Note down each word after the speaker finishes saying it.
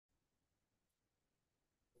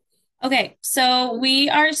Okay, so we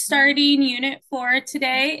are starting Unit 4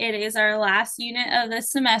 today. It is our last unit of the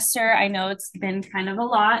semester. I know it's been kind of a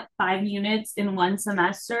lot. 5 units in one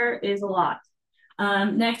semester is a lot.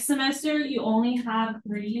 Next semester, you only have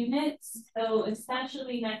 3 units. So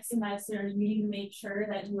especially next semester, you need to make sure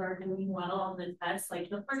that you are doing well on the test like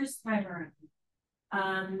the first time around.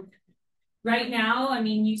 Um, Right now, I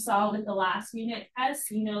mean, you saw with the last unit test,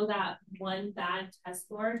 you know that one bad test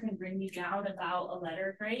score can bring you down about a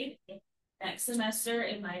letter grade. Next semester,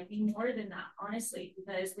 it might be more than that, honestly,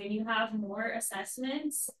 because when you have more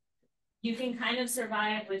assessments, you can kind of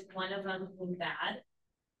survive with one of them being bad.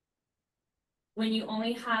 When you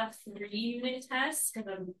only have 3 unit tests, because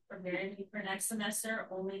I'm preparing you for next semester,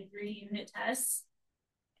 only 3 unit tests,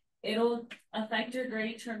 it'll affect your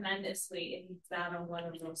grade tremendously if you've bad on one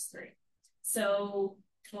of those three. So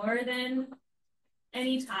more than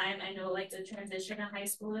any time, I know like the transition to high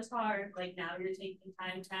school is hard. Like now you're taking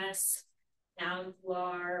time tests. Now you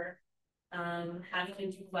are having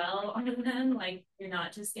to do well on them. Like you're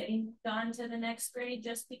not just getting gone to the next grade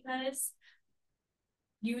just because.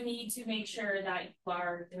 You need to make sure that you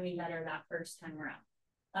are doing better that first time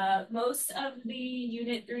around. Most of the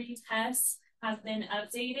Unit 3 tests have been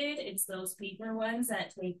updated. It's those paper ones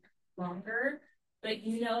that take longer, but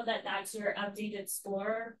you know that that's your updated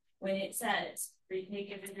score when it says retake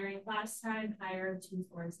given during class time, higher of 2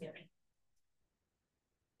 scores given.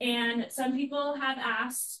 And some people have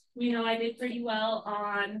asked, you know, I did pretty well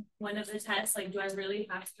on one of the tests, like, do I really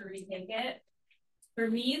have to retake it? For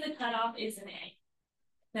me, the cutoff is an A.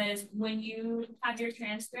 Because when you have your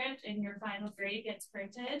transcript and your final grade gets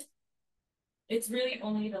printed, it's really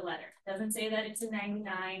only the letter. It doesn't say that it's a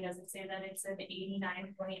 99, doesn't say that it's an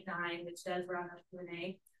 89.9, which does round up to an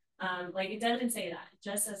A. Like it doesn't say that, it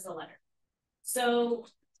just says the letter. So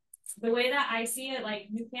the way that I see it, like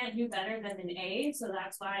you can't do better than an A. So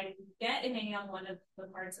that's why if you get an A on one of the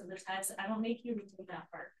parts of the test, I don't make you retake that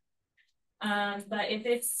part. But if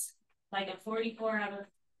it's like a 44 out of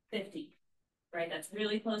 50, right, that's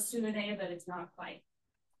really close to an A, but it's not quite.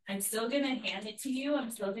 I'm still going to hand it to you. I'm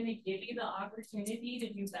still going to give you the opportunity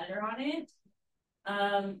to do better on it.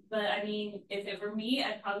 But I mean, if it were me,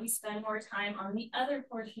 I'd probably spend more time on the other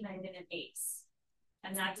portion I didn't ace.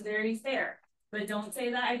 And that's very fair. But don't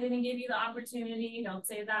say that I didn't give you the opportunity. Don't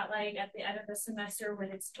say that like at the end of the semester when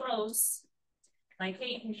it's close, like,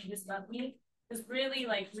 hey, can you just love me? Because really,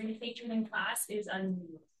 like, retaking in class is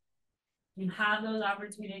unreal. You have those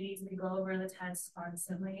opportunities. We go over the tests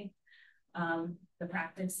constantly. The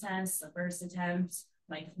practice test, the first attempt,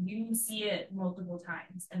 like you see it multiple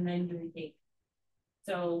times and then you retake.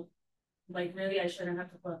 So, like, really, I shouldn't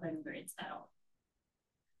have to flip any grades at all.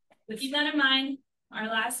 But keep that in mind. Our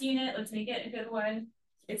last unit, let's make it a good one.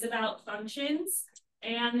 It's about functions.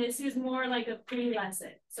 And this is more like a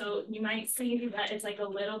pre-lesson. So you might see that it's like a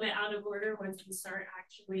little bit out of order once you start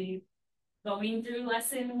actually going through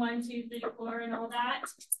lesson 1, 2, 3, 4, and all that.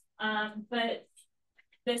 But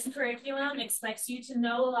this curriculum expects you to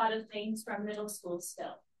know a lot of things from middle school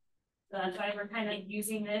still. So that's why we're kind of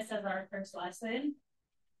using this as our first lesson.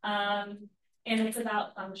 And it's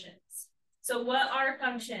about functions. So what are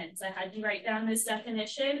functions? I had you write down this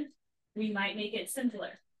definition. We might make it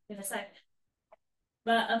simpler in a second.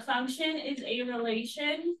 But a function is a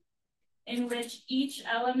relation in which each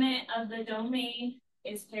element of the domain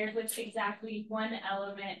is paired with exactly one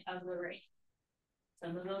element of the range.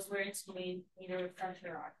 Some of those words you need to refresh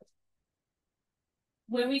your on.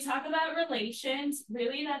 When we talk about relations,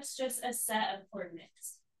 really that's just a set of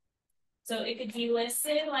coordinates. So it could be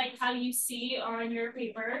listed like how you see on your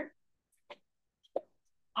paper.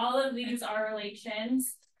 All of these are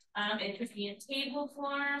relations. It could be in table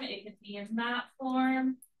form, it could be in map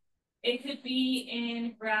form, it could be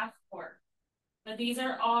in graph form. But these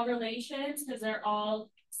are all relations because they're all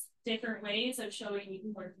different ways of showing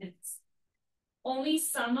you coordinates. Only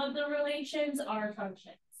some of the relations are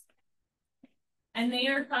functions. And they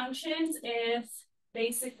are functions if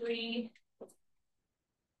basically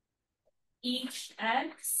each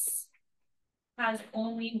x has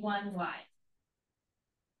only one y.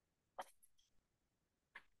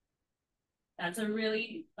 That's a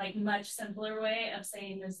really like much simpler way of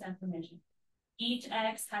saying this definition. Each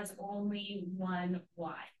x has only one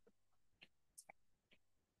y.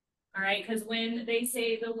 All right, because when they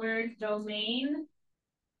say the word domain,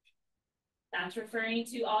 that's referring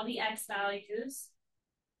to all the x values.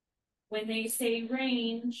 When they say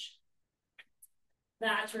range,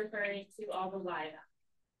 that's referring to all the y values.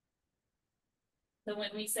 So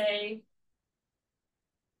when we say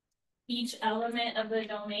each element of the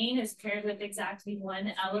domain is paired with exactly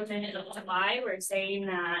one element of y, we're saying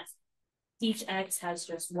that each x has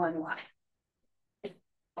just one y.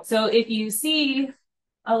 So if you see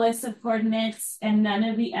a list of coordinates and none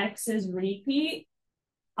of the x's repeat,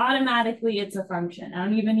 automatically it's a function. I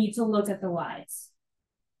don't even need to look at the y's.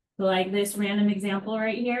 So like this random example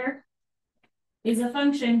right here is a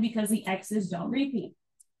function because the x's don't repeat.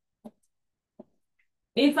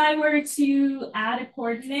 If I were to add a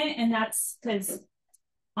coordinate, and that's because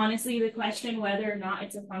honestly, the question whether or not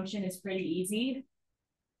it's a function is pretty easy.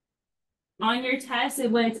 On your test,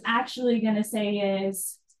 what it's actually going to say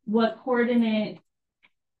is what coordinate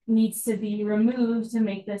needs to be removed to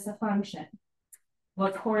make this a function.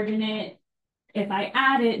 What coordinate, if I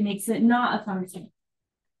add it, makes it not a function.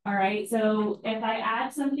 All right, so if I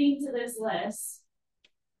add something to this list,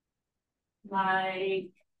 like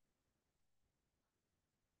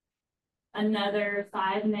another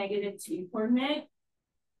 5, -2 coordinate,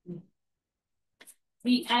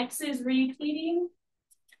 the x is repeating,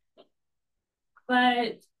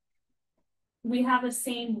 but we have the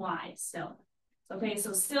same y still. Okay,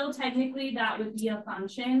 so still technically that would be a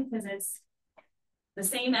function because it's the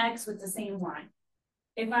same x with the same y.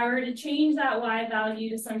 If I were to change that y value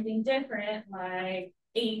to something different, like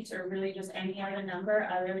 8 or really just any other number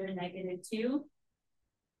other than -2,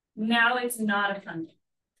 now it's not a function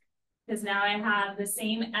because now I have the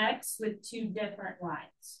same x with 2 different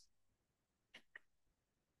y's.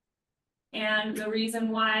 And the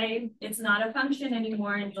reason why it's not a function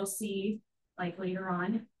anymore, and you'll see like later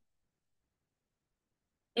on,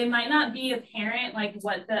 it might not be apparent like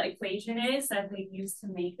what the equation is that they use to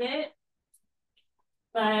make it,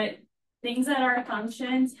 but things that are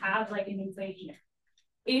functions have like an equation.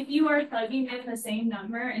 If you are plugging in the same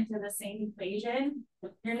number into the same equation,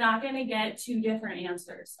 you're not going to get 2 different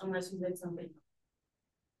answers unless you did something.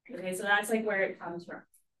 Okay, so that's like where it comes from.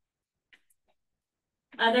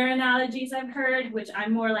 Other analogies I've heard, which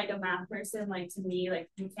I'm more like a math person, like to me, like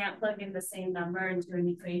you can't plug in the same number into an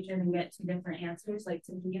equation and get 2 different answers. Like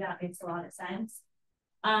to me, that makes a lot of sense.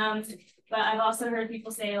 But I've also heard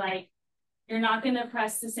people say like, you're not going to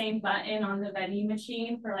press the same button on the vending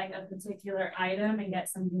machine for like a particular item and get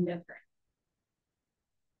something different.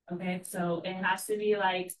 Okay, so it has to be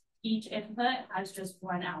like each input has just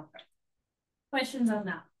one output. Questions on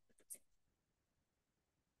that?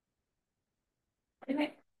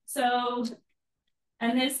 Okay, so,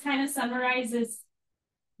 and this kind of summarizes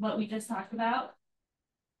what we just talked about.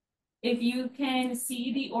 If you can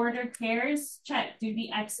see the ordered pairs, check, do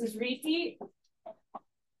the x's repeat?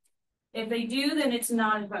 If they do, then it's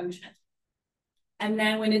not a function. And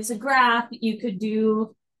then when it's a graph, you could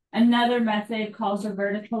do another method called the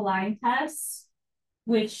vertical line test,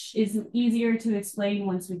 which is easier to explain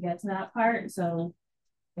once we get to that part. So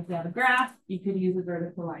if you have a graph, you could use a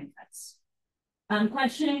vertical line test.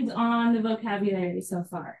 Questions on the vocabulary so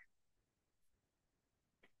far?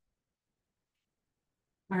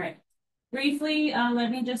 All right. Briefly,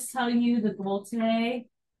 let me just tell you the goal today,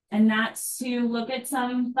 and that's to look at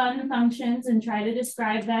some fun functions and try to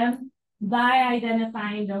describe them by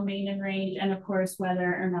identifying domain and range, and of course,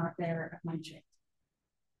 whether or not they're a function.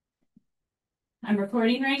 I'm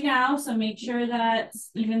recording right now, so make sure that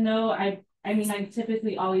even though I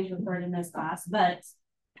typically always record in this class, but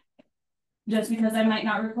just because I might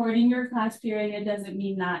not record in your class period doesn't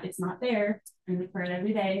mean that it's not there. I record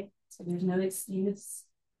every day, so there's no excuse.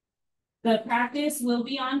 The practice will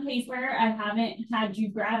be on paper. I haven't had you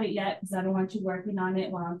grab it yet because I don't want you working on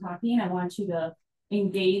it while I'm talking. I want you to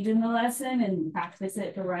engage in the lesson and practice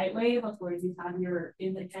it the right way before you have your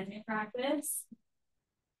independent practice.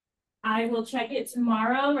 I will check it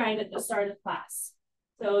tomorrow right at the start of class.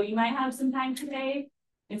 So you might have some time today.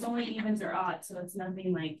 It's only evens or odds, so it's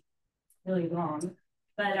nothing like really long.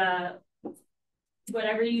 But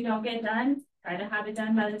whatever you don't get done, try to have it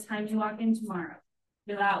done by the time you walk in tomorrow.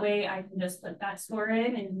 So that way I can just put that score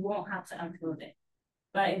in and you won't have to upload it.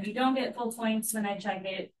 But if you don't get full points when I check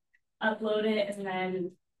it, upload it and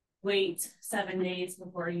then wait 7 days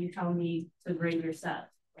before you tell me to grade your stuff.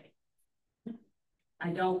 I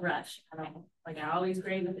don't rush at all. Like I always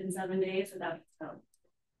grade within 7 days without so.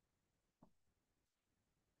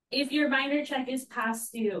 If your binder check is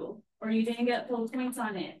past due or you didn't get full points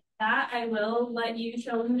on it, that I will let you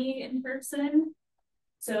show me in person.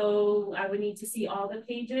 So I would need to see all the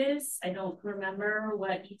pages. I don't remember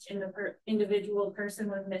what each individual person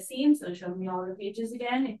was missing. So show me all the pages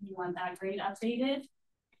again if you want that grade updated.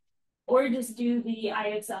 Or just do the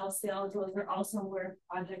IXL still. Those are also worth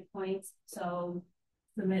project points. So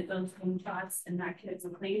submit those screenshots and that could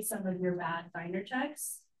replace some of your bad binder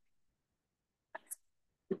checks.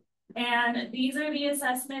 And these are the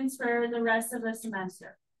assessments for the rest of the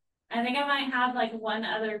semester. I think I might have like one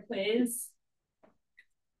other quiz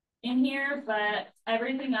in here, but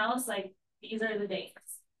everything else, like these are the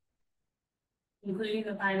dates, including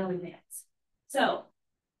the final exams. So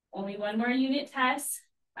only one more unit test.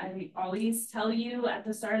 I always tell you at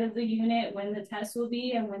the start of the unit when the test will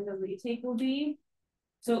be and when the retake will be.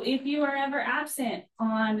 So if you are ever absent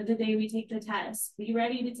on the day we take the test, be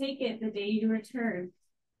ready to take it the day you return.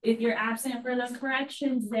 If you're absent for the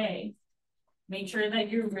corrections day, make sure that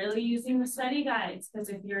you're really using the study guides, because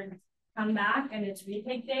if you're come back and it's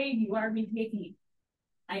retake day, you are retaking.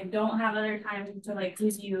 I don't have other time to like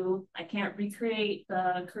give you, I can't recreate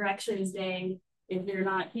the corrections day if you're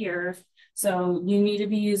not here. So you need to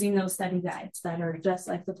be using those study guides that are just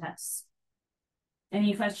like the tests.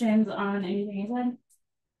 Any questions on anything I said?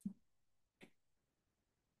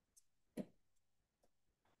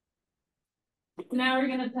 Now we're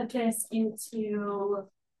going to put this into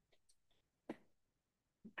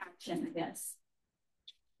action, I guess.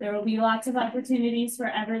 There will be lots of opportunities for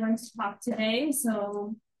everyone to talk today,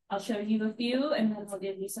 so I'll show you a few and then we'll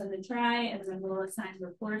give you some to try, and then we'll assign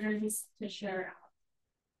reporters to share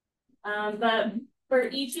out. But for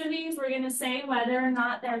each of these, we're going to say whether or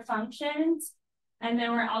not they're functions, and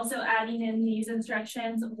then we're also adding in these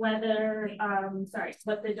instructions whether,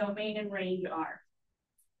 what the domain and range are.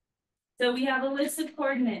 So we have a list of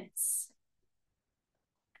coordinates.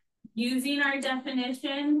 Using our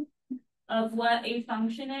definition of what a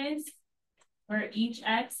function is, where each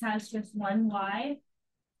x has just one y,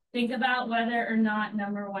 think about whether or not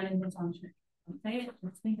number one is a function. Okay,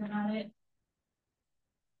 let's think about it.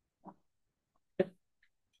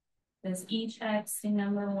 Does each x in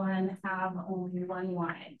number one have only one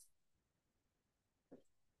y?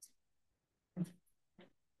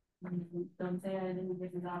 Don't say I didn't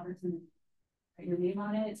give you the opportunity. Put your name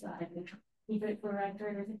on it so I can keep it for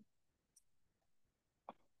record.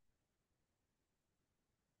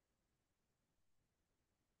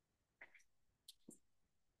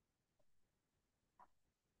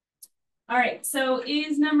 All right, so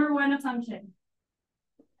is number one a function?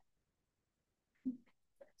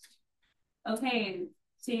 Okay,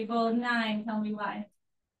 table 9, tell me why.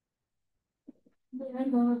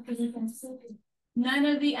 None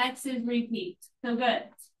of the x's repeat, so good.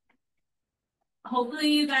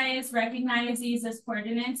 Hopefully you guys recognize these as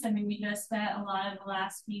coordinates. I mean, we just spent a lot of the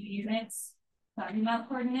last few units talking about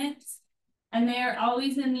coordinates, and they are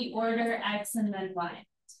always in the order x and then y.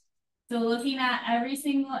 So looking at every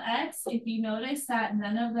single x, if you notice that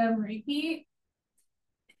none of them repeat,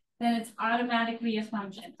 then it's automatically a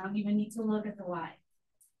function. I don't even need to look at the y.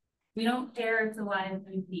 We don't care if the y is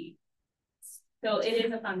repeat. So it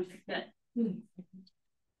is a function. Good.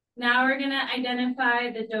 Now we're going to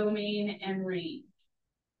identify the domain and range.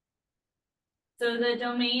 So the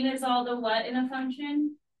domain is all the what in a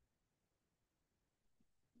function?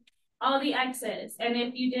 All the x's. And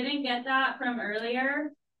if you didn't get that from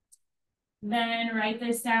earlier, then write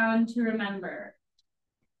this down to remember.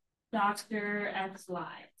 Dr. XY.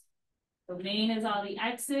 Domain is all the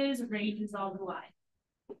x's, range is all the y.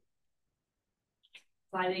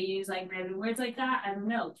 Why they use like random words like that, I don't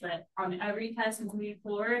know. But on every test moving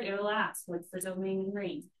forward, it will ask, what's the domain and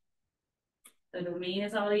range? The domain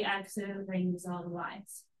is all the x's, range is all the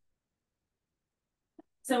y's.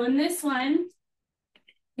 So in this one,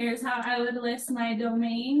 here's how I would list my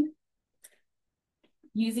domain.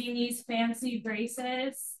 Using these fancy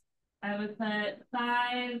braces, I would put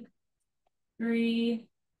 5, 3,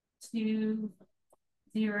 2,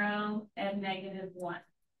 0, and -1.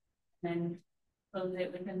 Then close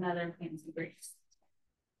it with another fancy brace.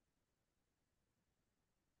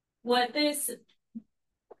 What these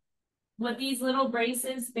little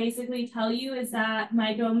braces basically tell you is that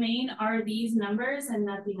my domain are these numbers and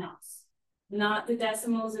nothing else. Not the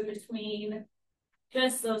decimals in between,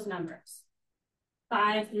 just those numbers.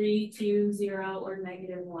 5, 3, 2, 0, or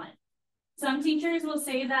 -1. Some teachers will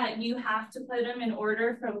say that you have to put them in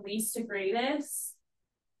order from least to greatest.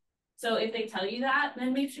 So if they tell you that,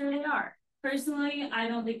 then make sure they are. Personally, I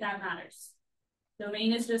don't think that matters.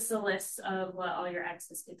 Domain is just a list of what all your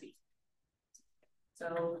x's could be.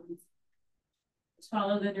 So just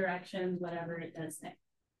follow the directions, whatever it does say.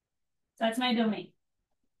 So that's my domain.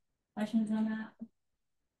 Questions on that?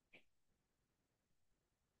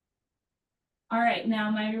 All right, now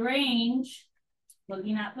my range,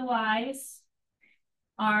 looking at the y's,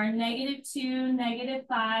 are -2,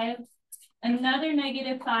 -5, another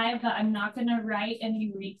 -5, but I'm not going to write any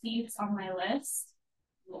repeats on my list.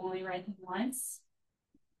 We'll only write them once.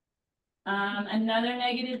 Another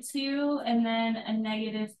 -2, and then a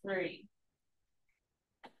 -3.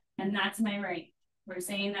 And that's my range. We're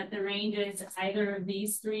saying that the range is either of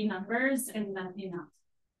these three numbers and nothing else.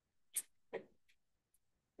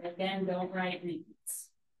 Again, don't write repeats.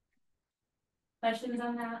 Questions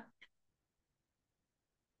on that?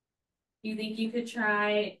 You think you could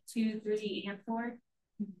try 2, 3, and 4?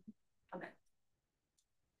 Okay.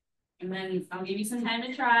 And then I'll give you some time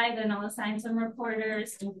to try, then I'll assign some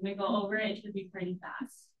reporters, and when we go over it, it should be pretty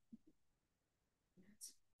fast.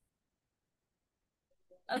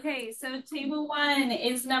 Okay, so table 1,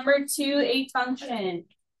 is number 2 a function?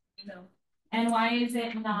 No. And why is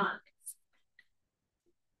it not?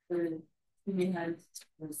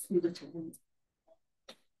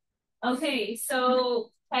 Okay,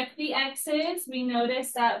 so check the x's. We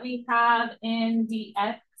notice that we have in the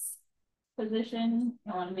x position,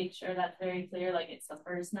 I want to make sure that's very clear, like it's the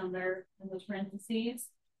first number in the parentheses.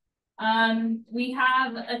 We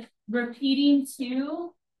have a repeating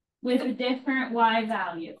 2 with a different y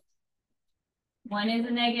value. One is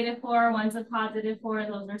a -4, one's a +4.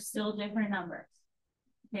 Those are still different numbers.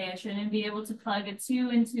 Okay, I shouldn't be able to plug a 2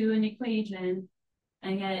 into an equation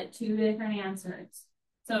and get 2 different answers.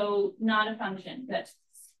 So not a function, good.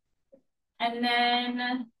 And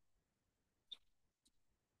then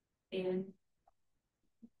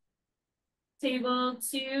table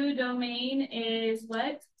 2 domain is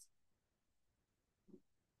what?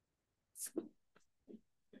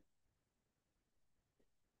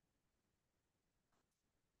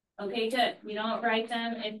 Okay, good. We don't write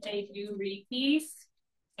them if they do repeats.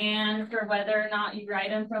 And for whether or not you write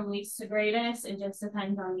them from least to greatest, it just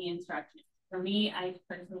depends on the instruction. For me, I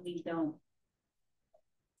personally don't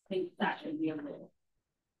think that should be a rule.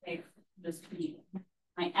 Okay, just be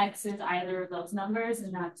my x is either of those numbers,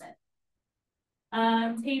 and that's it.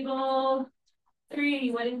 Table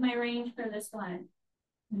 3, what is my range for this one?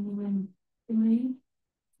 3,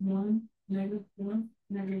 1, -1,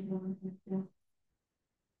 -1.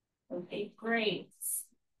 Okay, great.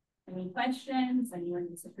 Any questions? Anyone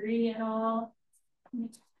disagree at all?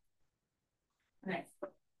 Okay.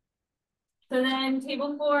 So then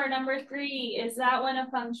table 4, number 3, is that one a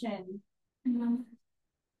function? Mm-hmm.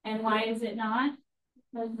 And why is it not?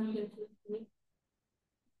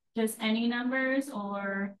 Just any numbers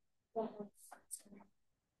or?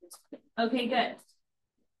 Okay, good.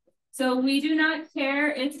 So we do not care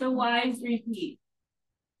if the y's repeat.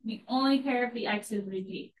 We only care if the x's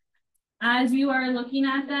repeat. As you are looking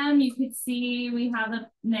at them, you could see we have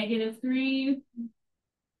a -3.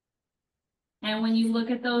 And when you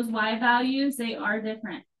look at those y values, they are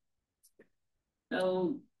different.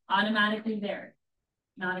 So automatically there,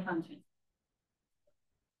 not a function.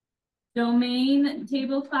 Domain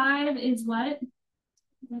table 5 is what?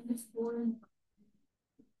 -4.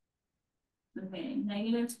 Okay,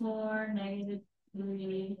 -4,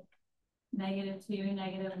 -3, -2,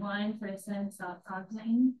 -1. Kristen, stop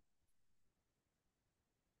talking.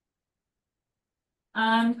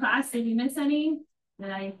 Class, did you miss any? Did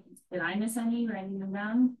I miss any writing them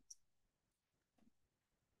down?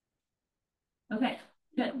 Okay,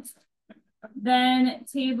 good. Then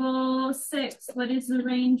table 6, what is the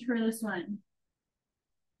range for this one?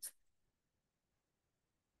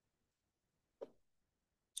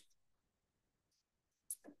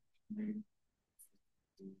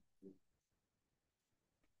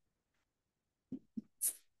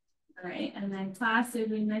 All right, and then class, did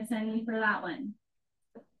we miss any for that one?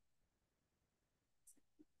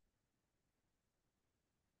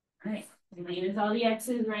 All right, range is all the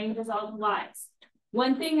x's, range is all the y's.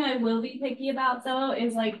 One thing I will be picky about though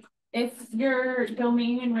is like if your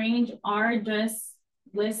domain and range are just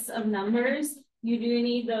lists of numbers, you do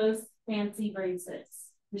need those fancy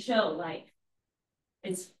braces to show like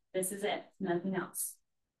this is it, nothing else.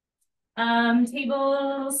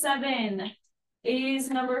 Table 7, is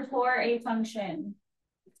number 4 a function?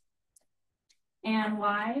 And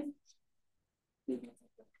why?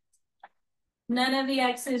 None of the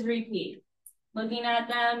x's repeat. Looking at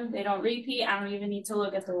them, they don't repeat. I don't even need to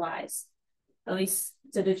look at the y's. At least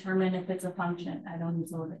to determine if it's a function. I don't need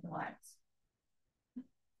to look at the y's.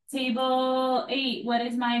 Table 8, what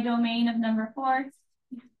is my domain of number 4?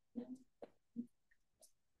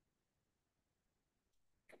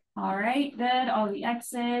 All right, good. All the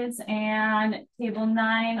x's. And table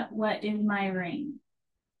 9, what is my range?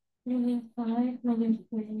 -5,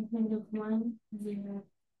 -3, -1, 0.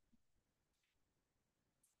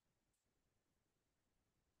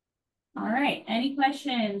 All right, any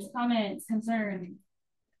questions, comments, concerns?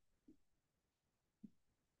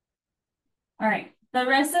 All right, the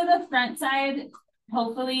rest of the front side,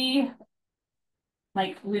 hopefully,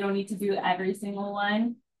 like we don't need to do every single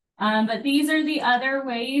one. But these are the other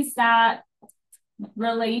ways that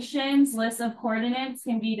relations, lists of coordinates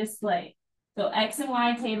can be displayed. So X and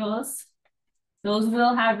Y tables, those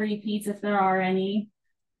will have repeats if there are any.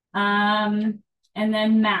 And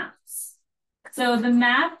then maps. So the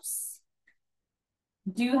maps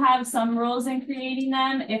do have some rules in creating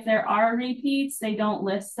them. If there are repeats, they don't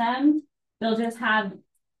list them. They'll just have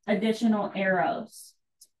additional arrows.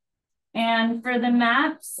 And for the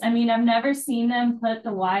maps, I mean, I've never seen them put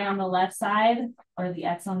the Y on the left side or the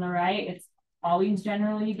X on the right. It's always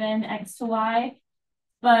generally been X to Y.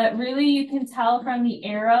 But really, you can tell from the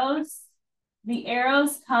arrows. The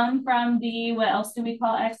arrows come from the, what else do we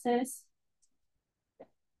call X's?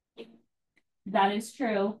 That is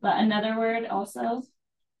true. But another word also?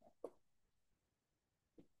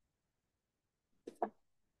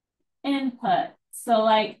 Input. So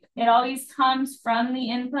like it always comes from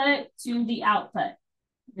the input to the output,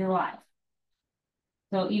 your Y.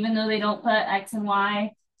 So even though they don't put X and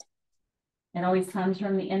Y, it always comes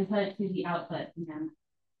from the input to the output again.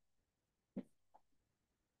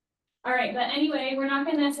 All right, but anyway, we're not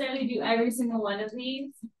going to necessarily do every single one of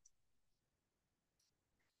these.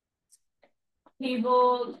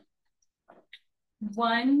 Table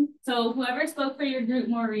 1. So whoever spoke for your group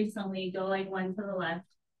more recently, go like 1 to the left.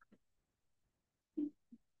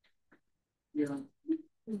 Yeah.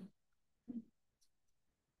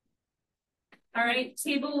 All right,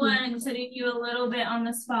 table 1, putting you a little bit on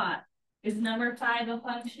the spot. Is number 5 a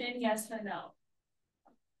function? Yes or no?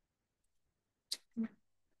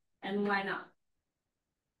 And why not?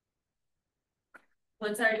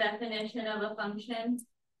 What's our definition of a function?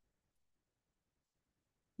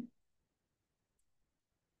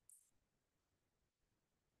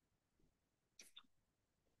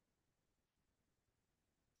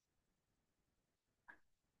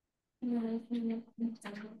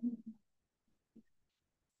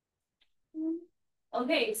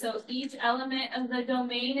 Okay, so each element of the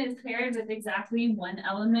domain is paired with exactly one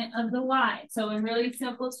element of the Y. So in really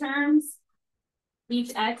simple terms,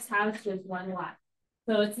 each X has just one Y.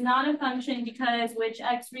 So it's not a function because which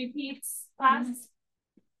X repeats class?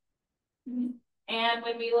 And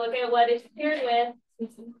when we look at what it's paired with,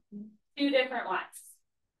 it's 2 different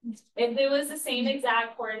Y's. If it was the same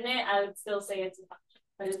exact coordinate, I would still say it's a function,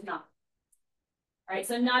 but it's not. All right,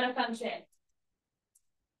 so not a function.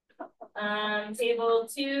 Table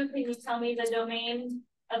 2, can you tell me the domain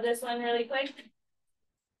of this one really quick?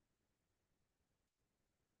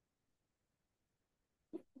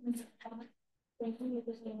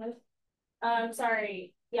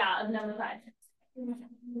 Sorry, yeah, of number 5.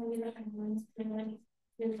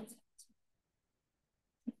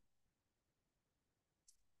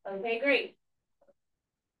 Okay, great.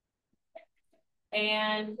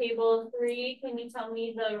 And table 3, can you tell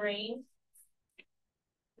me the range?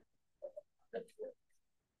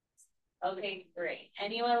 Okay, great.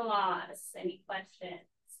 Anyone lost? Any questions?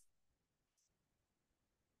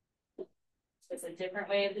 It's a different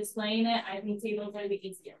way of displaying it. I think tables are the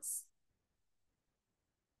easiest.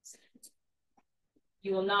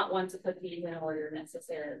 You will not want to put these in order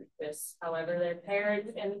necessarily. Just however they're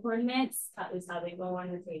paired in coordinates, that is how they go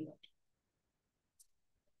on the table.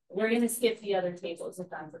 We're going to skip the other tables if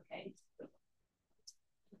that's okay.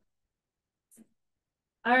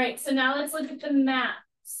 All right, so now let's look at the maps.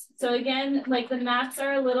 So again, like the maps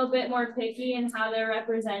are a little bit more picky in how they're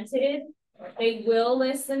represented. They will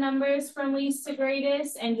list the numbers from least to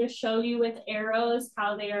greatest and just show you with arrows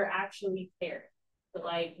how they are actually paired. So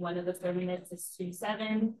like one of the coordinates is 2,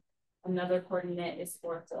 7. Another coordinate is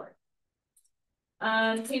 4, 4.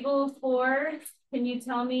 Table 4, can you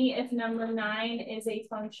tell me if number 9 is a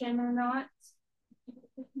function or not?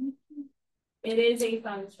 It is a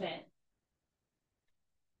function.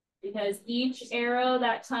 Because each arrow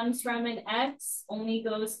that comes from an X only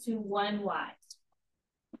goes to one Y.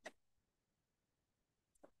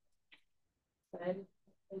 Good.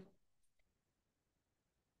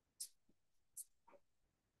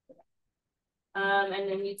 And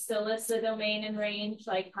then you'd still list the domain and range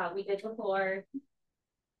like how we did before.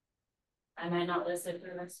 I might not list it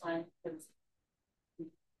for this one because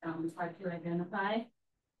it's hard to identify.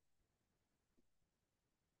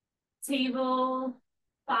 Table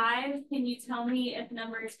 5, can you tell me if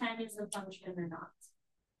number 10 is a function or not?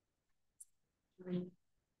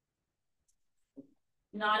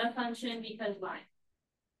 Not a function because why?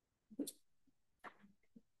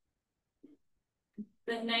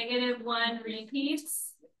 The -1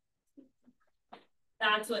 repeats.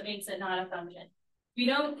 That's what makes it not a function. We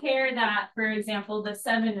don't care that, for example, the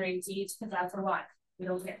 7 repeats because that's a Y. We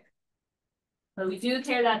don't care. But we do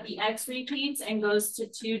care that the X repeats and goes to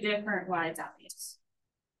 2 different Y values.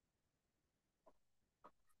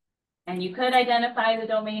 And you could identify the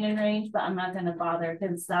domain and range, but I'm not going to bother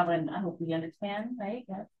because that one I hope we understand, right?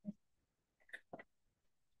 Yep.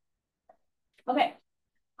 Okay.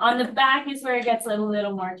 On the back is where it gets a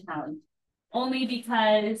little more challenging, only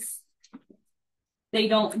because they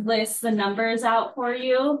don't list the numbers out for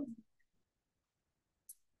you.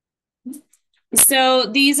 So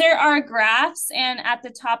these are our graphs, and at the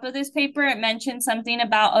top of this paper, it mentions something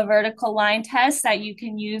about a vertical line test that you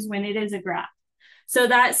can use when it is a graph. So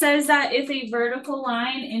that says that if a vertical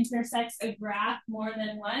line intersects a graph more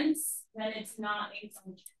than once, then it's not a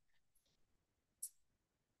function.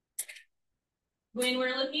 When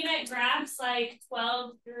we're looking at graphs like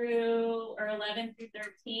 12 through or 11 through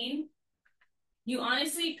 13, you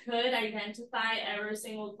honestly could identify every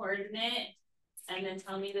single coordinate and then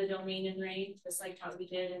tell me the domain and range, just like how we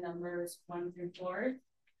did in numbers 1 through 4.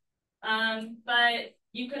 But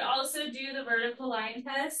you could also do the vertical line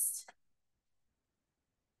test.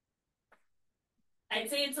 I'd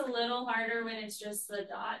say it's a little harder when it's just the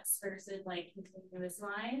dots versus like continuous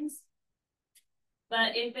lines.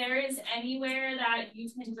 But if there is anywhere that you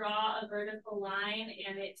can draw a vertical line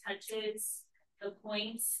and it touches the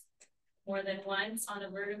points more than once on a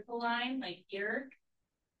vertical line, like here,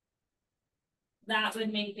 that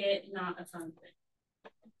would make it not a function.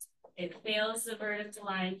 It fails the vertical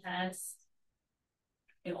line test.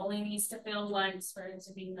 It only needs to fail once for it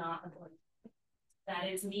to be not a function. That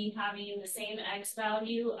is me having the same x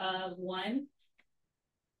value of 1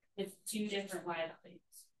 with 2 different y values.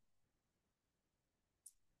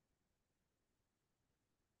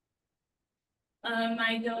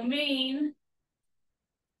 My domain,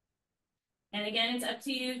 and again, it's up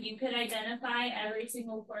to you. You could identify every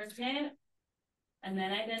single coordinate and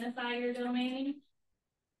then identify your domain.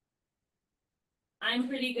 I'm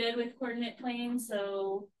pretty good with coordinate planes,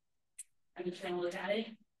 so I'm just going to look at it.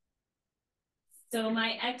 So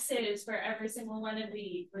my x's for every single one of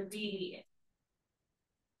these would be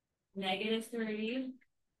 -3,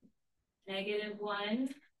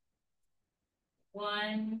 -1,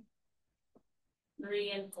 1,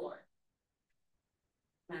 3, and 4.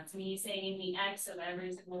 That's me saying the x of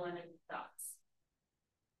every single one of these dots.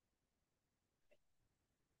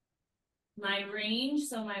 My range,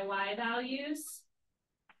 so my y values,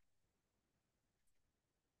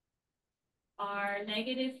 are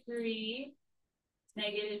 -3,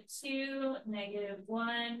 -2,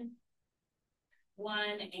 -1,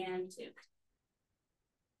 1, and 2.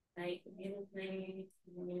 Right? -3,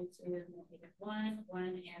 -2, -1,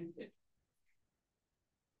 1, and 2.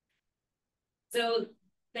 So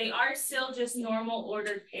they are still just normal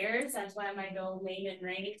ordered pairs. That's why my domain and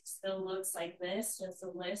range still looks like this, just a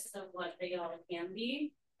list of what they all can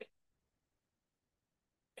be.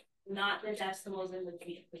 Not the decimals in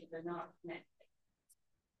between, because they're not connected.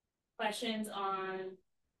 Questions on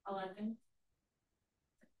 11?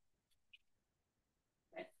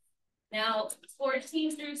 Okay. Now,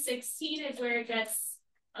 14 through 16 is where it gets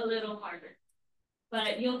a little harder,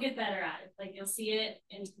 but you'll get better at it. Like you'll see it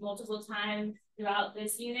in multiple times throughout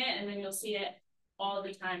this unit, and then you'll see it all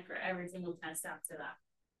the time for every single test after that.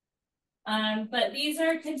 But these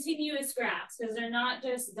are continuous graphs because they're not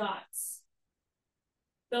just dots.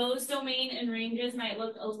 Those domain and ranges might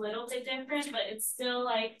look a little bit different, but it's still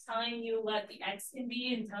like telling you what the x can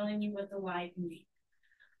be and telling you what the y can be.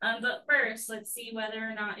 But first, let's see whether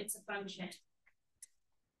or not it's a function.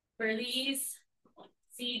 For these,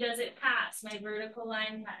 see, does it pass my vertical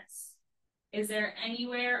line test? Is there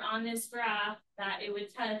anywhere on this graph that it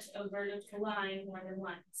would touch a vertical line more than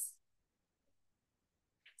once?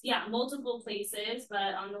 Yeah, multiple places,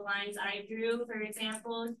 but on the lines I drew, for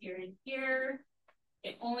example, here and here,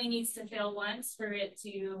 it only needs to fail once for it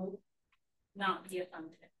to not be a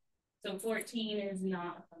function. So 14 is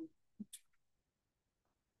not a function.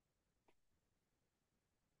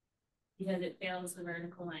 Because it fails the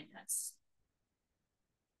vertical line test.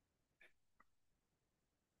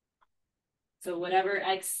 So whatever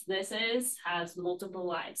x this is has multiple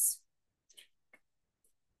y's.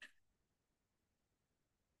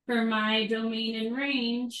 For my domain and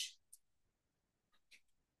range,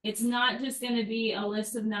 it's not just going to be a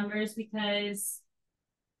list of numbers, because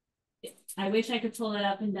I wish I could pull it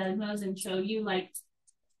up in Desmos and show you like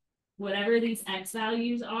whatever these x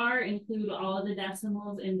values are, include all of the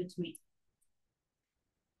decimals in between.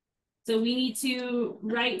 So we need to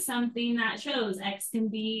write something that shows x can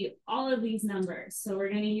be all of these numbers. So we're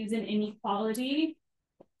going to use an inequality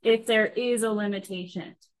if there is a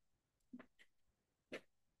limitation.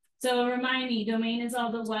 So remind me, domain is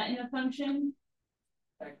all the what in a function?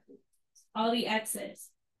 All the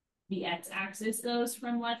x's. The x-axis goes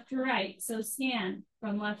from left to right. So scan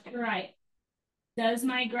from left to right. Does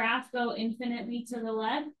my graph go infinitely to the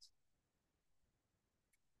left?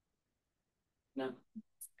 No.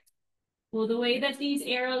 Well, the way that these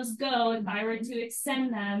arrows go, if I were to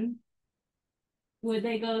extend them, would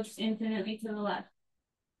they go just infinitely to the left?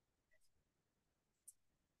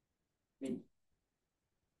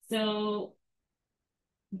 So,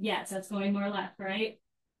 yes, that's going more left, right?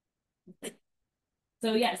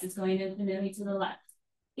 So, yes, it's going infinitely to the left.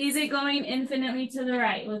 Is it going infinitely to the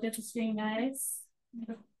right? Look at the screen, guys.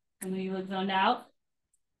 I know you look zoned out.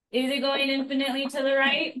 Is it going infinitely to the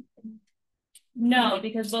right? No,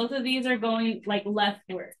 because both of these are going like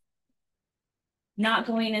leftward, not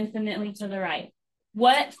going infinitely to the right.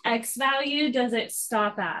 What x value does it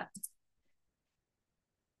stop at?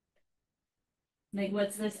 Like,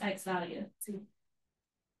 what's this x value?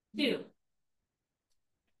 2.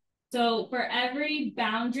 So for every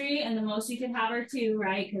boundary, and the most you can have are 2,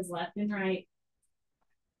 right? Because left and right.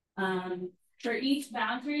 For each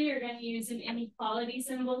boundary, you're going to use an inequality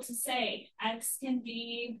symbol to say x can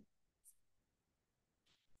be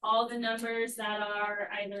all the numbers that are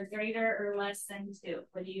either greater or less than 2.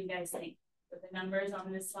 What do you guys think? For the numbers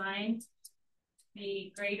on this line,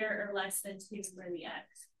 be greater or less than 2 for the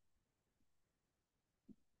x.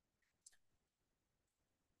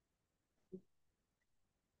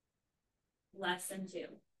 Less than 2.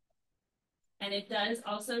 And it does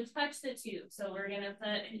also touch the 2, so we're going to put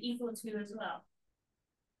an equal to as well.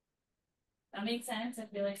 That makes sense. I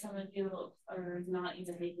feel like some of you are not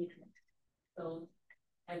even making it. So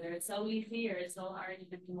either it's so easy or it's so hard to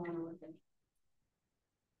do more with it.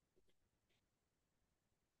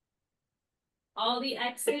 All the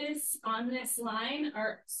x's on this line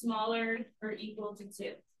are smaller or equal to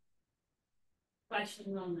 2.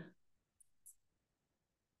 Question on that.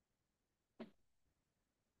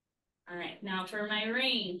 All right, now for my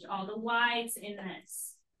range, all the y's in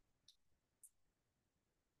this.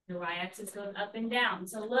 The y-axis goes up and down.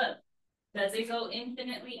 So look, does it go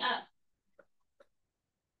infinitely up?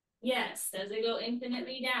 Yes. Does it go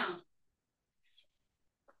infinitely down?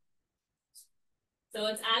 So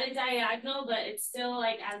it's at a diagonal, but it's still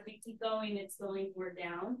like as we keep going, it's going more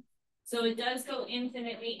down. So it does go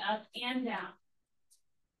infinitely up and down.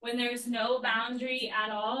 When there's no boundary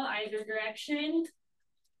at all, either direction,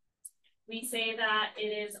 we say that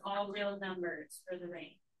it is all real numbers for the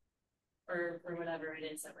range, or for whatever it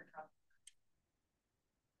is that we're talking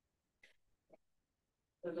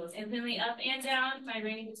about. So it goes infinitely up and down. My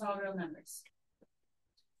range is all real numbers.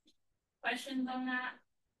 Questions on that?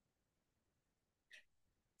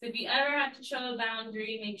 So if you ever have to show a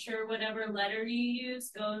boundary, make sure whatever letter you use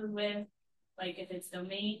goes with, like if it's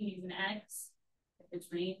domain, use an X. If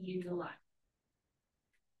it's range, use a Y.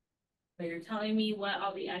 So you're telling me what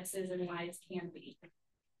all the X's and Y's can be.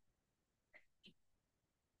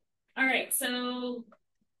 All right, so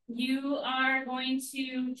you are going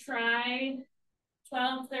to try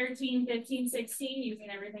 12, 13, 15, 16 using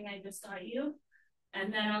everything I just taught you.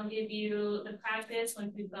 And then I'll give you the practice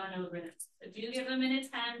once we've gone over this. So do give them an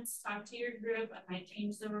attempt, talk to your group. I might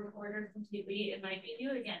change the recorder completely. It might be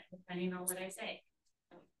you again, depending on what I say.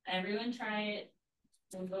 Everyone try it.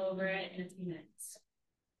 We'll go over it in a few minutes.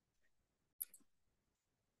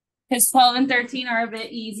 Because 12 and 13 are a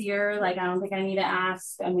bit easier. Like, I don't think I need to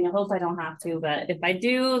ask. I mean, I hope I don't have to, but if I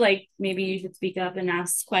do, like, maybe you should speak up and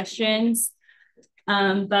ask questions.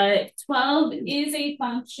 But 12 is a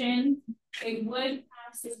function. It would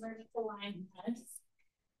pass the vertical line test.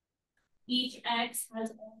 Each x has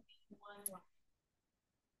only one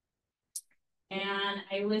line. And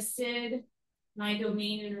I listed my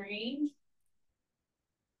domain and range.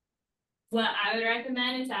 What I would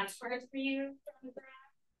recommend is ask cards for you from the graph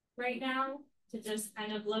right now to just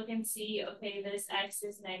kind of look and see, okay, this x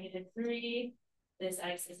is -3, this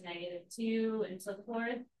x is -2, and so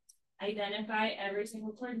forth. Identify every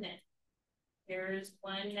single coordinate. Here's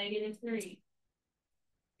 1, -3.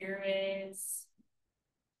 Here is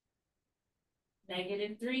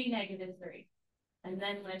 -3, -3. And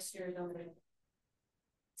then list your domain.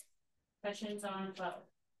 Questions on 12.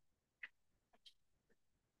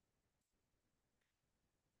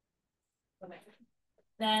 Okay.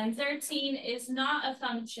 Then 13 is not a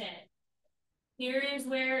function. Here is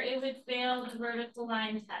where it would fail the vertical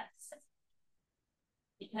line test.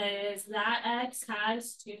 Because that x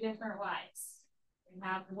has 2 different y's. We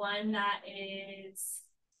have one that is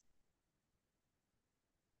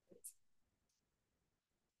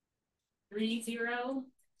 3, 0.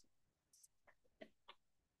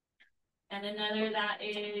 And another that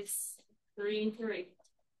is 3, 3.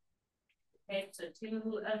 Okay, so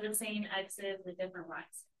 2 of the same x's with different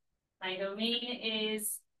y's. My domain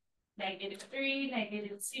is -3,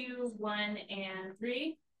 -2, 1, and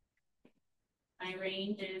 3. My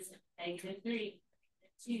range is -3,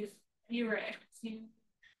 2, 0, 2,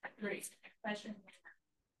 3. Questions?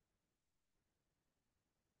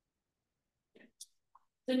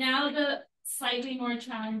 So now the slightly more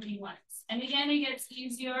challenging ones. And again, it gets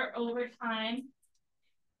easier over time.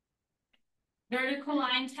 Vertical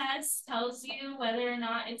line test tells you whether or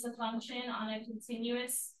not it's a function on a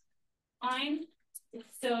continuous line.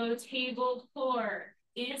 So table 4,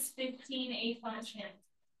 is 15 a function?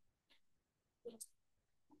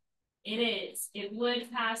 It is. It would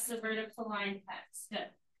pass the vertical line test.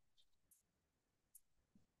 Good.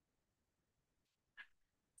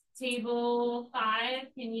 Table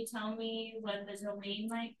 5, can you tell me what the domain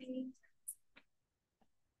might be?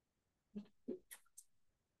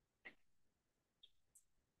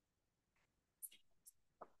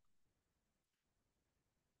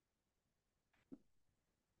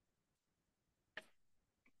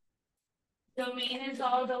 Domain is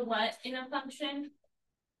all the what in a function?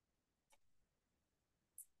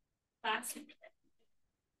 Fast.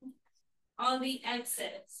 All the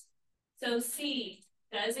x's. So C,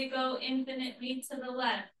 does it go infinitely to the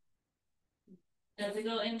left? Does it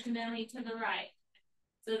go infinitely to the right?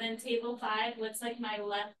 So then table 5, what's like my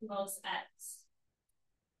leftmost x?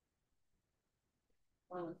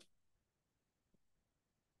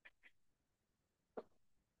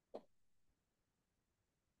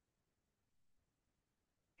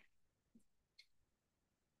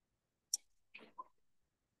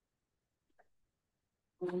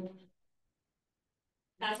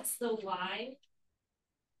 That's the y.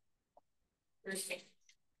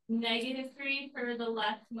 -3 for the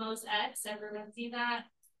leftmost x. Everyone see that?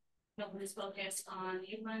 Nobody's focused on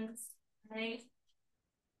these ones, right?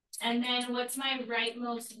 And then what's my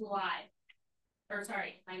rightmost y? Or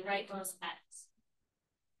sorry, my rightmost x.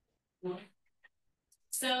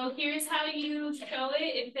 So here's how you show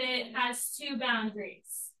it if it has two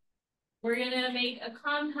boundaries. We're going to make a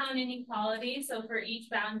compound inequality. So for each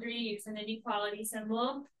boundary, use an inequality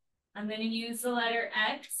symbol. I'm going to use the letter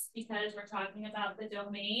x because we're talking about the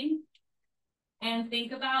domain. And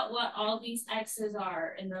think about what all these x's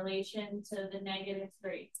are in relation to the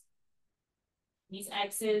 -3. These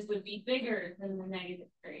x's would be bigger than the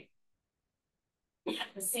 -3.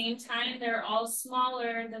 At the same time, they're all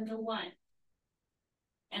smaller than the 1.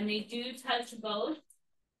 And they do touch both.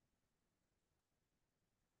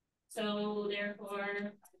 So therefore,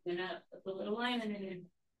 I'm gonna put the little line in it.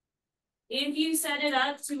 If you set it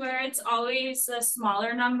up to where it's always the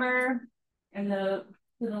smaller number and to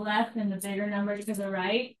the left and the bigger number to the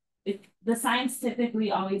right, the signs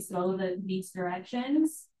typically always go these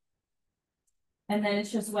directions. And then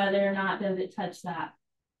it's just whether or not does it touch that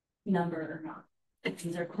number or not.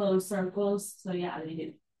 These are closed circles, so yeah, they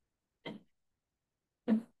do.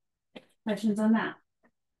 Questions on that?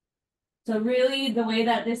 So really the way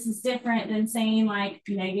that this is different than saying like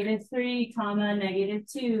 -3, comma,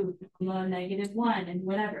 -2, comma, -1 and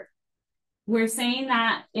whatever. We're saying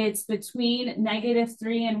that it's between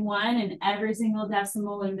 -3 and 1 and every single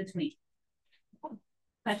decimal in between.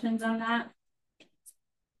 Questions on that?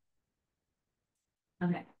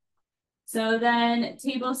 Okay. So then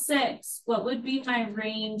table 6, what would be my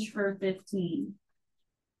range for 15?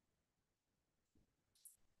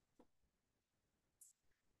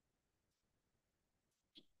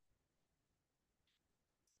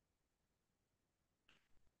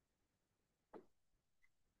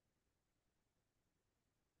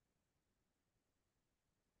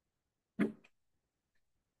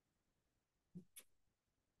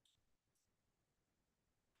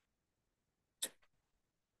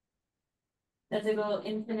 Does it go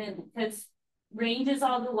infinite? Because range is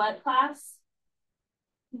all the what class?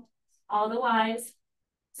 All the y's.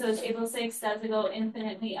 So table 6, does it go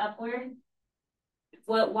infinitely upward?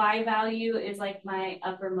 What y value is like my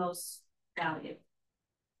uppermost value?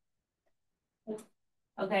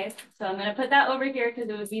 Okay, so I'm going to put that over here because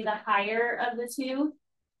it would be the higher of the two.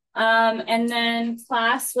 And then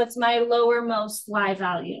class, what's my lowermost y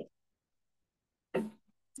value?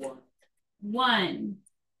 1.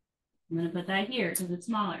 I'm going to put that here because it's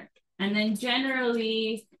smaller. And then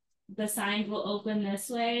generally, the signs will open this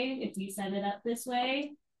way if you set it up this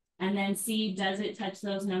way. And then see, does it touch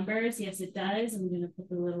those numbers? Yes, it does. I'm going to put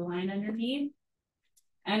the little line underneath.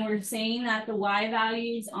 And we're saying that the y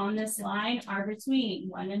values on this line are between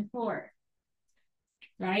 1 and 4.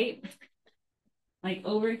 Right? Like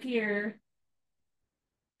over here,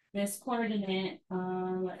 this coordinate,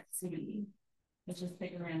 let's see. Let's just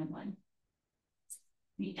pick a random one.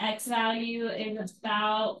 The x value is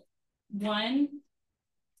about 1.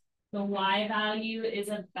 The y value is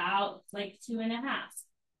about like 2.5.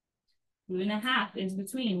 2.5 is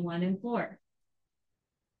between 1 and 4.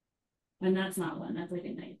 And that's not 1, that's like a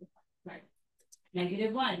negative. Right.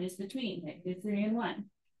 -1 is between -3 and 1.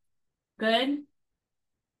 Good?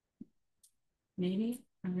 Maybe?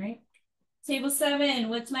 All right. Table 7,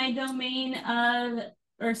 what's my domain of,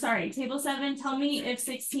 or sorry, table 7, tell me if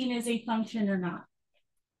 16 is a function or not.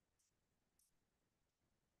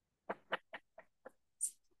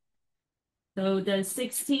 So does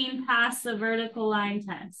 16 pass the vertical line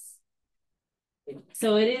test?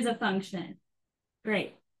 So it is a function.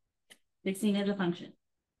 Great. 16 is a function.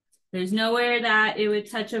 There's nowhere that it would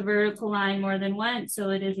touch a vertical line more than once, so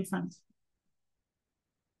it is a function.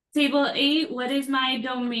 Table 8, what is my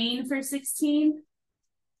domain for 16?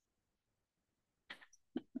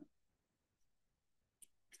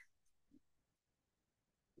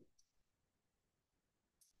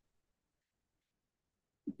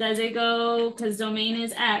 Does it go, because domain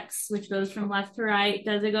is X, which goes from left to right,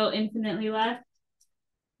 does it go infinitely left?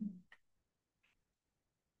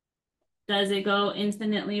 Does it go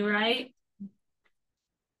infinitely right?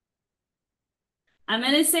 I'm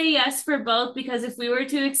going to say yes for both, because if we were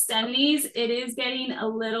to extend these, it is getting a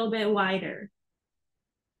little bit wider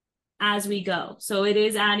as we go. So it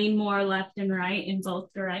is adding more left and right in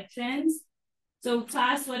both directions. So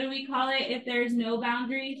class, what do we call it if there's no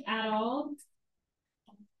boundaries at all?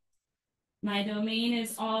 My domain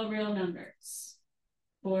is all real numbers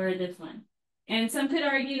for this one. And some could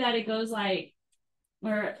argue that it goes like,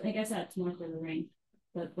 or I guess that's more for the ring,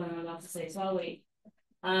 but what I'm about to say, so I'll wait.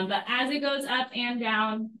 But as it goes up and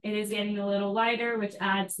down, it is getting a little wider, which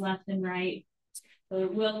adds left and right. So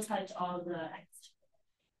it will touch all the X.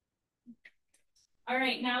 All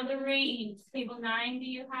right, now the range. Table 9, do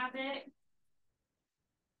you have it?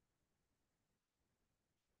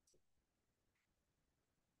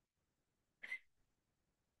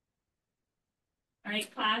 All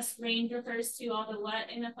right, class, range refers to all the what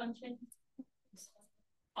in a function?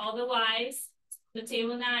 All the y's. So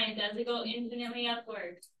table 9, does it go infinitely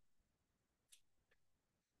upward?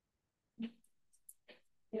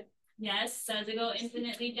 Yes. Does it go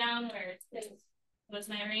infinitely downward? What's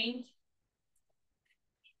my range?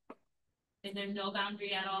 Is there no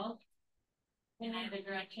boundary at all in either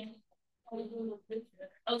direction?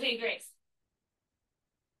 Okay, great.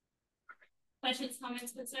 Questions,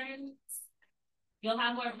 comments, concerns? You'll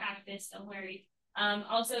have more practice, don't worry.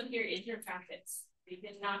 Also, here is your practice. You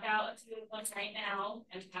can knock out a few of them right now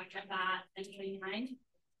and practice that and behind.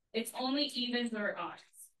 It's only evens or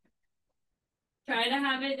odds. Try to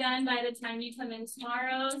have it done by the time you come in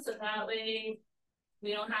tomorrow, so that way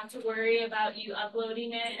we don't have to worry about you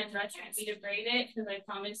uploading it and rushing me to grade it, because I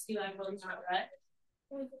promise you I will not rush.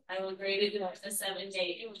 I will grade it in the 7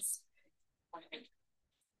 days.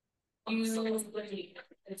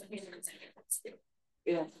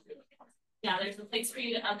 Yeah, there's a place for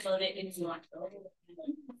you to upload it if you want to.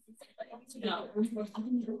 No.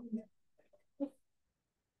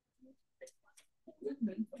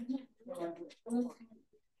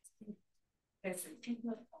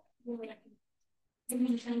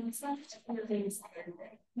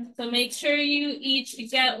 So make sure you each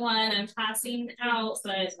get one. I'm passing out,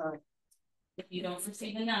 but if you don't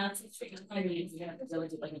receive enough, it's you have to do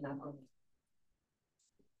it like an apple.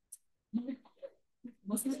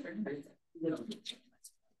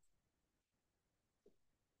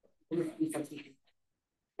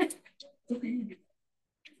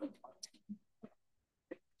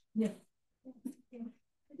 Yeah.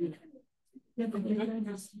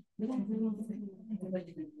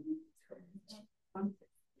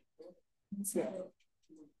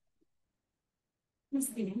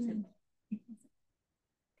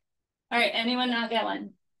 All right, anyone not get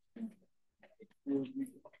one?